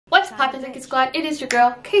poppin' Second Squad? It is your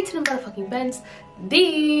girl, K to the motherfucking Benz.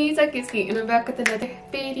 These I can ski in the back with another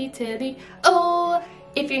bitty titty. Oh,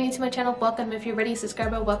 if you're new to my channel, welcome. If you're already a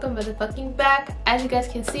subscriber, welcome motherfucking back. As you guys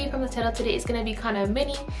can see from the title, today is gonna be kind of a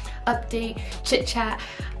mini update, chit chat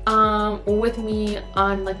with me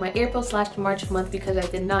on like my April/March month, because I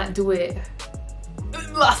did not do it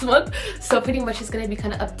last month. So pretty much it's gonna be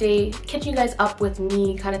kind of update, catching you guys up with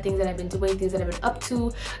me, kind of things that I've been doing, things that I've been up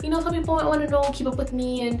to. You know, some people might want to know, keep up with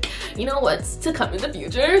me, and you know what's to come in the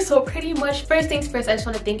future. So pretty much, first things first, I just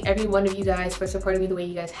want to thank every one of you guys for supporting me the way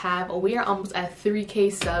you guys have. We are almost at 3K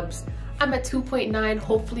subs. I'm at 2.9.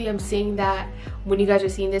 Hopefully I'm seeing that when you guys are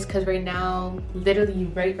seeing this, because right now, literally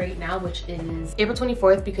right now, which is April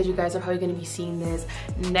 24th, because you guys are probably going to be seeing this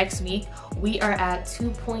next week, we are at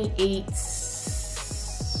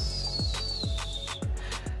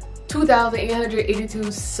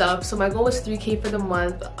 2,882 subs. So my goal was 3K for the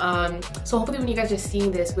month. So hopefully when you guys are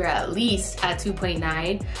seeing this, we're at least at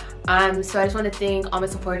 2.9. So I just want to thank all my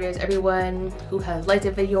supporters, everyone who has liked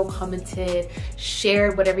the video, commented,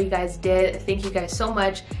 shared, whatever you guys did. Thank you guys so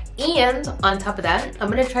much. And on top of that, I'm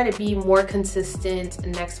gonna try to be more consistent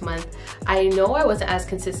next month. I know I wasn't as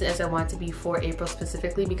consistent as I want to be for April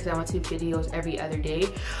specifically, because I want to do videos every other day,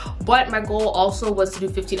 but my goal also was to do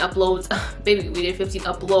 15 uploads. Baby, we did 15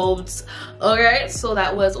 uploads. Okay, so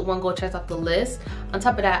that was one goal checked off the list. On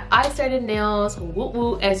top of that, I started nails. Woo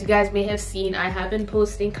woo. As you guys may have seen, I have been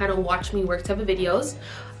posting kind of watch me work type of videos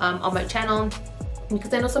on my channel,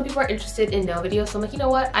 because I know some people are interested in nail videos. So I'm like, you know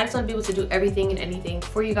what, I just want to be able to do everything and anything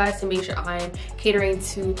for you guys to make sure I'm catering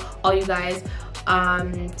to all you guys.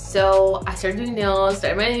 So I started doing nails,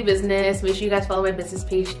 started my new business. Make sure you guys follow my business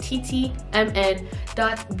page,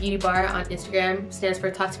 ttmn.beautybar on Instagram. Stands for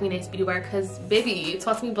Talk to Me Nice Beauty Bar, because baby,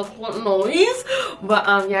 talk to me about noise.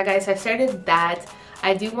 But yeah guys, I started that.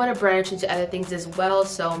 I do want to branch into other things as well.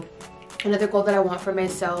 So another goal that I want for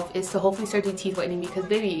myself is to hopefully start doing teeth whitening, because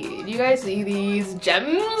baby, do you guys see these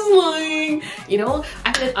gems? Like, you know,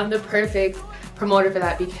 I feel like I'm the perfect promoter for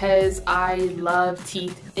that, because I love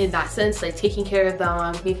teeth in that sense, like taking care of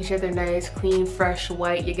them, making sure they're nice, clean, fresh,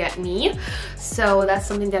 white, you get me. So that's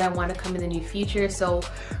something that I want to come in the near future. So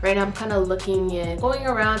right now I'm kind of looking and going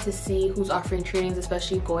around to see who's offering trainings,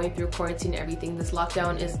 especially going through quarantine and everything. This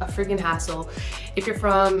lockdown is a friggin' hassle. If you're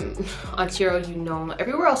from Ontario, you know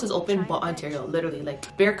everywhere else is open but Ontario, literally. Like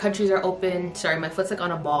bare countries are open. Sorry, my foot's like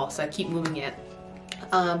on a ball, so I keep moving it.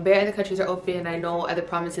 Bare other countries are open. I know other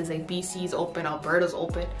provinces like BC is open, Alberta's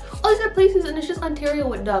open, all these other places, and it's just Ontario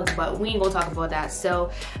with Doug, but we ain't gonna talk about that.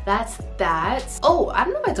 So that's that. Oh, I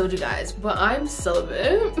don't know if I told you guys, but I'm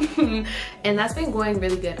celibate. And that's been going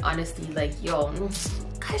really good, honestly. Like, yo,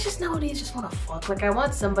 guys just nowadays just want to fuck. Like, I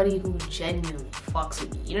want somebody who genuinely fucks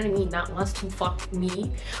with me, you know what I mean? Not wants to fuck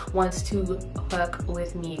me, wants to fuck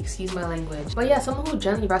with me, excuse my language. But yeah, someone who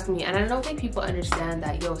genuinely rocks with me. And I don't think people understand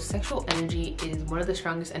that, yo, sexual energy is one of the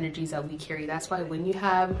strongest energies that we carry. That's why when you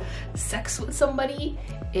have sex with somebody,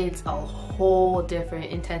 it's a whole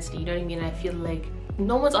different intensity, you know what I mean? I feel like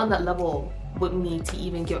no one's on that level with me to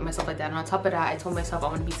even give it myself like that. And on top of that, I told myself I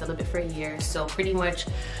want to be celibate for a year. So pretty much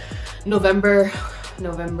November,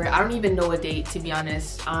 I don't even know a date, to be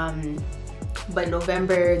honest, but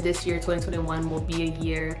November this year, 2021, will be a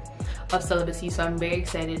year of celibacy. So I'm very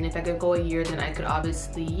excited, and if I could go a year, then I could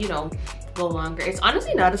obviously, you know, go longer. It's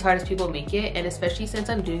honestly not as hard as people make it, and especially since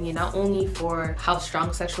I'm doing it not only for how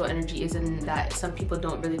strong sexual energy is, and that some people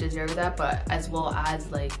don't really deserve that, but as well as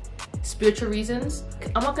like spiritual reasons.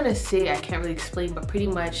 I'm not gonna say, I can't really explain, but pretty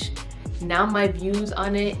much now my views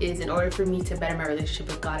on it is, in order for me to better my relationship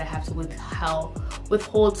with God, I have to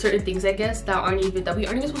withhold certain things, I guess, that we aren't even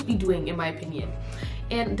supposed to be doing, in my opinion.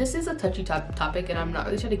 And this is a touchy topic, and I'm not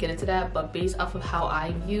really trying to get into that, but based off of how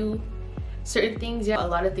I view certain things, yeah, a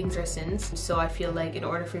lot of things are sins. So I feel like in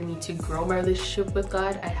order for me to grow my relationship with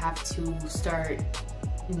God, I have to start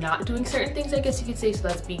not doing certain things, I guess you could say. So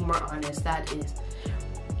that's being more honest. That is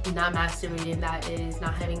not masturbating, that is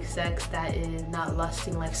not having sex, that is not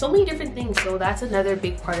lusting, like so many different things. So that's another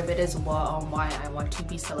big part of it as well, on why I want to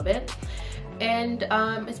be celibate. And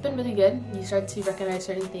it's been really good. You start to recognize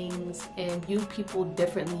certain things and view people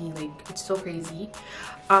differently. Like, it's so crazy.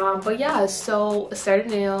 But yeah, so started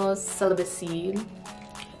nails, celibacy,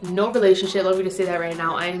 no relationship. Let me just say that right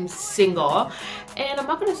now, I'm single. And I'm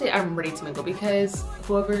not gonna say I'm ready to mingle, because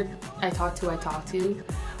whoever I talk to,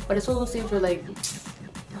 but it's one of those things where, like,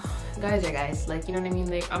 guys are guys, like, you know what I mean?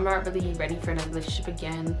 Like, I'm not really ready for another relationship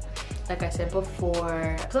again. Like I said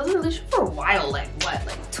before, because I was in a relationship for a while, like what,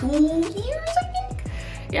 like 2 years, I think?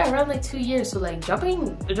 Yeah, around like 2 years. So like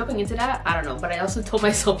jumping into that, I don't know. But I also told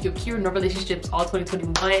myself, yo, Kira, no relationships all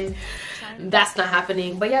 2021. that's not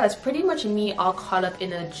happening. But yeah, that's pretty much me all caught up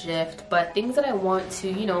in a gist. But things that I want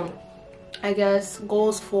to, you know, I guess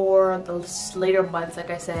goals for those later months, like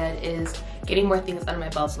I said, is getting more things under my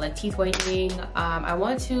belt. So like teeth whitening. I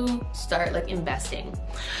want to start like investing.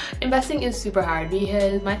 Investing is super hard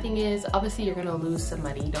because my thing is, obviously you're gonna lose some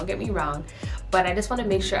money, don't get me wrong, but I just want to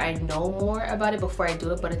make sure I know more about it before I do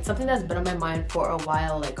it. But it's something that's been on my mind for a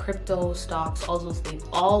while, like crypto, stocks, all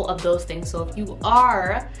of those things. So if you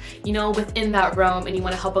are, you know, within that realm and you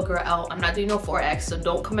want to help a girl out, I'm not doing no forex, so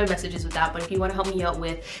don't come in messages with that. But if you want to help me out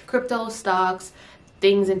with crypto, stocks,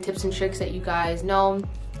 things and tips and tricks that you guys know,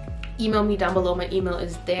 email me down below. My email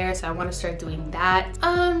is there, so I want to start doing that.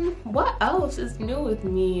 What else is new with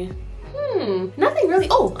me? Nothing really.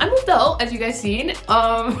 Oh, I moved out, as you guys seen. Me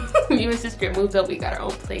and my sister moved out. We got our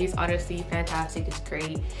own place. Honestly, fantastic. It's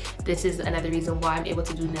great. This is another reason why I'm able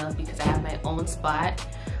to do nails, because I have my own spot.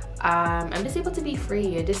 I'm just able to be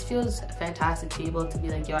free. It just feels fantastic to be able to be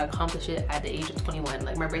like, yo, I accomplished it at the age of 21.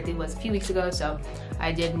 Like my birthday was a few weeks ago, so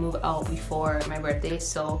I did move out before my birthday,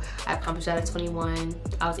 so I accomplished that at 21.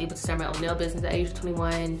 I was able to start my own nail business at the age of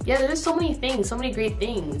 21. Yeah, there's so many things, so many great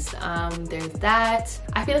things. There's that.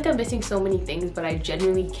 I feel like I'm missing so many things, but I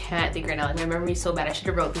genuinely can't think right now. Like my memory is so bad. I should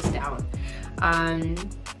have wrote this down.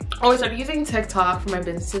 Oh, I started using TikTok for my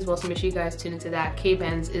business as well, so make sure you guys tune into that.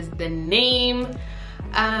 K-Benz is the name.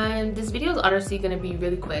 And this video is honestly going to be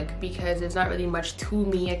really quick because there's not really much to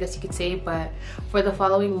me, I guess you could say. But for the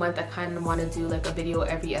following month, I kind of want to do like a video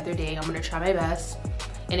every other day. I'm going to try my best.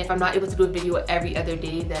 And if I'm not able to do a video every other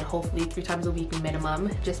day, then hopefully 3 times a week minimum,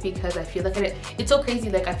 just because I feel like it's so crazy.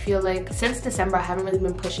 Like I feel like since December I haven't really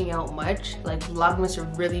been pushing out much. Like Vlogmas are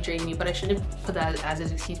really draining me, but I shouldn't put that as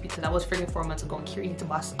an excuse because that was freaking 4 months ago and Kiri needs to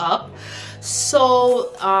boss up.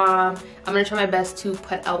 So I'm gonna try my best to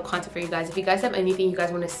put out content for you guys. If you guys have anything you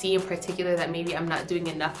guys want to see in particular that maybe I'm not doing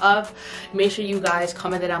enough of, make sure you guys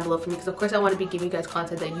comment that down below for me, because of course I want to be giving you guys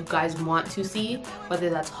content that you guys want to see, whether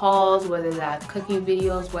that's hauls, whether that's cooking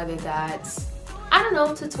videos, whether that's, I don't know,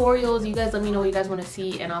 tutorials. You guys let me know what you guys want to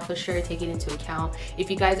see, and I'll for sure take it into account.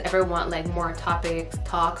 If you guys ever want like more topics,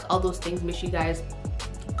 talks, all those things, make sure you guys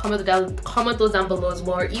comment those down below as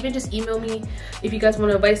well, or even just email me if you guys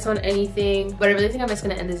want advice on anything. But I really think I'm just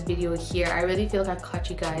gonna end this video here. I really feel like I caught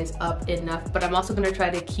you guys up enough, but I'm also gonna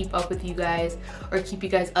try to keep up with you guys, or keep you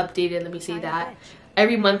guys updated, let me say that,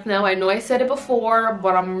 every month now. I know I said it before,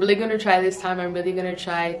 but I'm really gonna try this time. I'm really gonna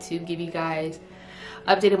try to give you guys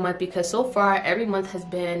updated month, because so far every month has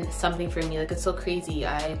been something for me. Like it's so crazy.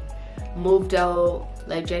 I moved out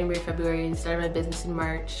like January, February, and started my business in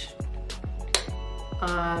March.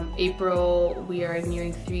 April we are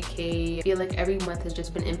nearing 3K. I feel like every month has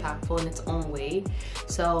just been impactful in its own way,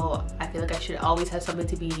 so I feel like I should always have something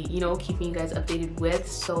to be, you know, keeping you guys updated with.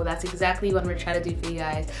 So that's exactly what I'm gonna try to do for you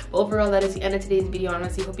guys. But overall, that is the end of today's video.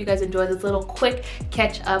 Honestly, hope you guys enjoyed this little quick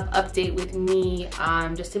catch up update with me,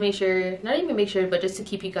 just to make sure, not even make sure, but just to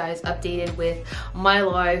keep you guys updated with my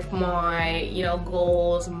life, my, you know,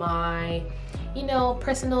 goals, my, you know,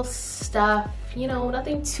 personal stuff. You know,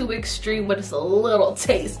 nothing too extreme, but just a little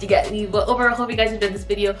taste, you get me. But overall, hope you guys enjoyed this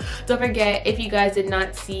video. Don't forget, if you guys did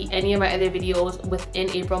not see any of my other videos within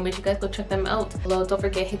April, make sure you guys go check them out. Hello, don't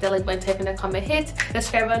forget, hit that like button, type in that comment, hit the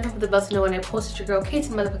subscribe button, turn the bell to know when I post. It's your girl Kate,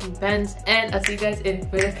 motherfucking Benz, and I'll see you guys in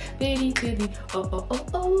the video.